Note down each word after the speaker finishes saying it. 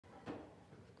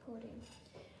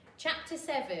Chapter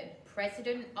 7,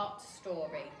 President Ott's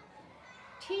Story.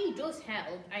 Tea does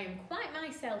help. I am quite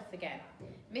myself again.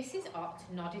 Mrs. Ott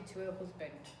nodded to her husband.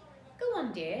 Go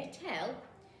on, dear, tell.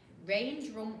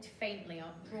 Rain drummed faintly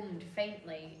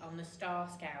on the Star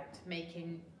Scout,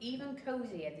 making even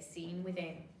cosier the scene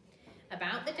within.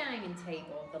 About the dining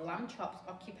table, the lamb chops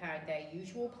occupied their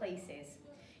usual places.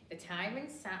 The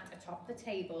tyrants sat atop the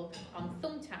table on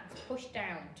thumbtacks pushed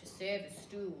down to serve as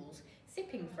stools,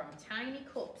 sipping from tiny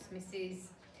cups Mrs.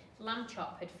 Lamb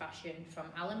Chop had fashioned from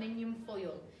aluminium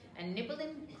foil and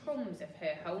nibbling crumbs of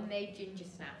her homemade ginger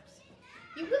snaps.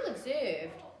 You will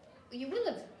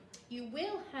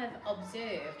have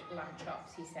observed, Lamb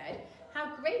Chops, he said,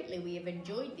 how greatly we have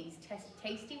enjoyed these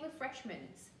tasty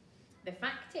refreshments. The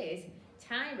fact is,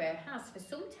 Tyra has for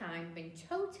some time been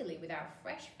totally without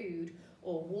fresh food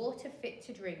or water fit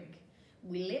to drink.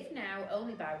 We live now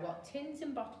only by what tins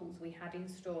and bottles we had in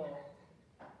store.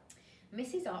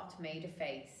 Mrs. Ott made a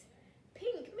face.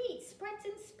 Pink meat spreads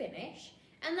and spinach,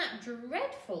 and that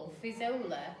dreadful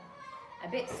fizzola. A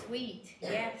bit sweet,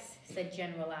 yes, said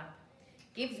General App.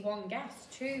 Gives one gas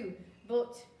too,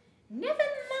 but never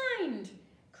mind,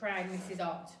 cried Mrs.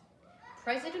 Ott.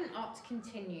 President Ott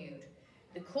continued.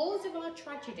 The cause of our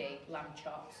tragedy, Lamb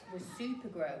Chops, was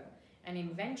Supergrow, an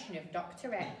invention of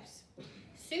Dr. Epps.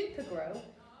 Supergrow,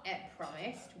 Epp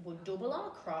promised, would double our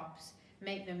crops,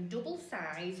 make them double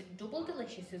size, double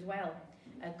delicious as well.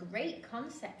 A great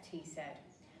concept, he said.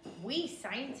 We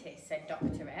scientists, said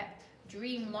Dr. Epp,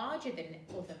 dream larger than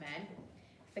other men.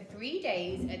 For 3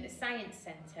 days at the Science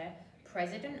Centre,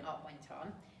 President Ott went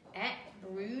on, Epp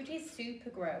brewed his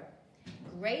Supergrow.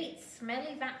 Great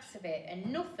smelly vats of it,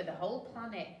 enough for the whole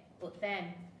planet. But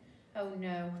then, oh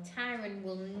no, Tyron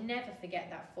will never forget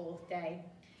that 4th day.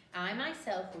 I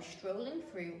myself was strolling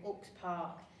through Uck's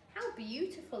Park. How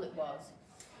beautiful it was.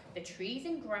 The trees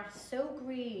and grass so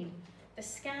green. The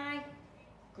sky...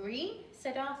 Green,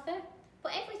 said Arthur.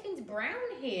 But everything's brown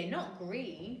here, not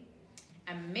green.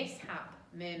 A mishap,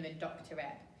 murmured Dr.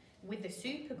 Epp, with the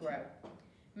Supergrow.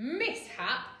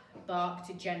 Mishap,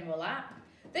 barked General App.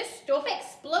 The stuff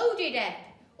exploded, Epp,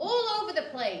 all over the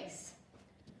place.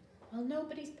 Well,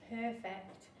 nobody's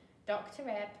perfect. Dr.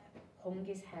 Epp hung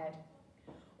his head.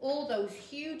 All those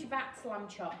huge vats, Lamb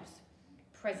Chops,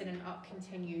 President Ott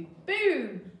continued.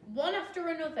 Boom! One after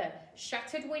another.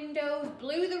 Shattered windows,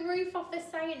 blew the roof off the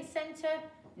Science Centre.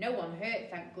 No one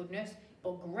hurt, thank goodness,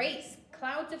 but great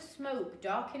clouds of smoke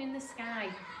darkening the sky.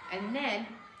 And then,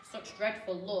 such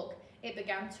dreadful luck, it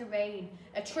began to rain.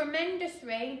 A tremendous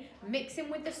rain,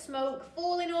 mixing with the smoke,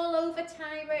 falling all over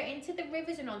Tyra, into the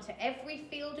rivers and onto every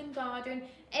field and garden,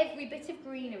 every bit of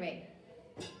greenery.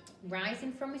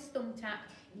 Rising from his thumbtack,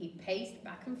 he paced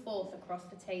back and forth across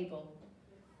the table.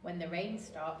 When the rain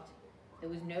stopped, there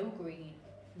was no green,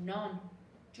 none,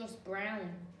 just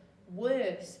brown.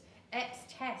 Worse, Epp's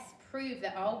tests proved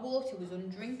that our water was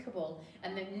undrinkable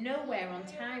and that nowhere on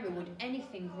Tyra would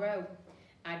anything grow.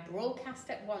 I broadcast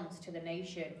at once to the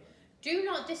nation. Do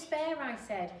not despair, I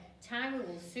said. Tyra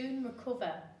will soon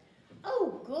recover.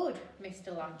 Oh, good,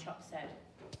 Mr. Lamb Chop said.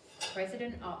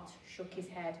 President Ott shook his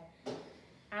head.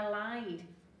 I lied.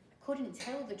 I couldn't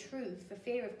tell the truth for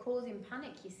fear of causing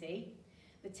panic, you see.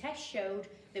 The test showed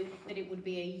that it would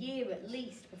be a year at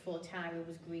least before Tyra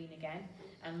was green again,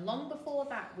 and long before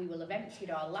that we will have emptied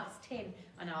our last tin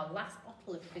and our last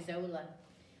bottle of fizzola.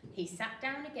 He sat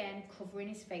down again, covering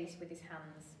his face with his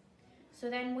hands.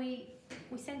 So then we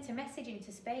sent a message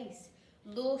into space.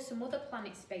 Lure some other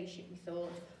planet spaceship, we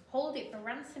thought. Hold it for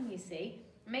ransom, you see.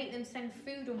 Make them send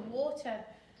food and water.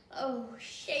 Oh,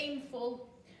 shameful.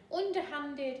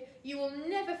 Underhanded. You will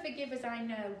never forgive us, I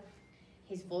know.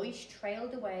 His voice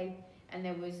trailed away, and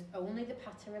there was only the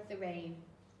patter of the rain.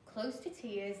 Close to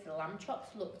tears, the Lamb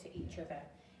Chops looked at each other,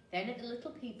 then at the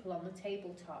little people on the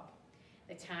tabletop.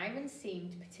 The tyrants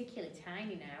seemed particularly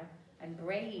tiny now, and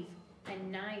brave,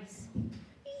 and nice.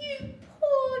 You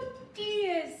poor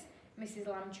dears, Mrs.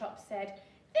 Lamb Chop said.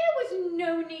 There was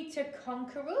no need to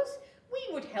conquer us.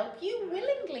 We would help you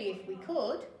willingly if we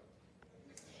could.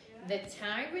 The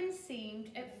tyrants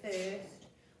seemed at first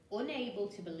unable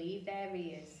to believe their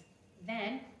ears.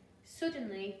 Then,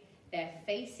 suddenly, their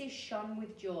faces shone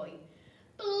with joy.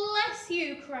 Bless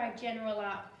you, cried General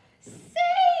App.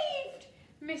 Saved!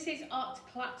 Mrs. Ott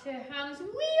clapped her hands. We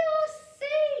are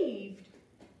saved!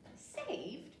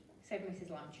 Saved? Said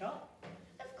Mrs. Lamb Chop.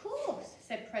 Of course,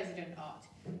 said President Ott.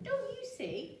 Don't you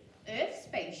see? Earth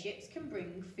spaceships can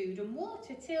bring food and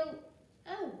water till...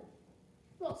 Oh,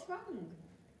 what's wrong?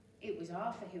 It was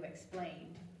Arthur who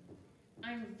explained.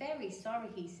 I'm very sorry,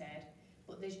 he said,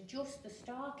 but there's just the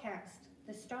Star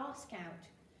Scout.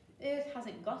 Earth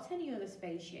hasn't got any other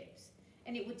spaceships,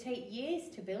 and it would take years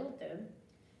to build them.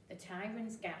 The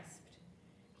Tyrants gasped.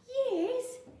 Years?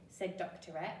 Said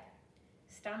Dr. Epp.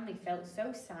 Stanley felt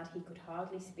so sad he could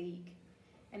hardly speak.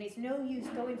 And it's no use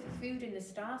going for food in the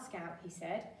Star Scout, he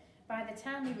said. By the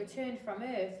time we return from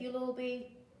Earth, you'll all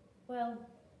be, well,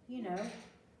 you know,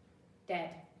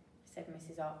 dead, said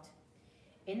Mrs. Ott.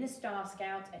 In the Star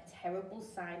Scout, a terrible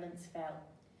silence fell.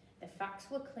 The facts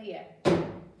were clear.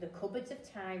 The cupboards of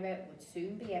Tyra would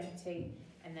soon be empty,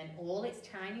 and then all its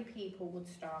tiny people would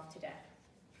starve to death.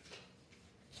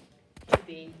 To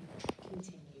be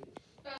continued.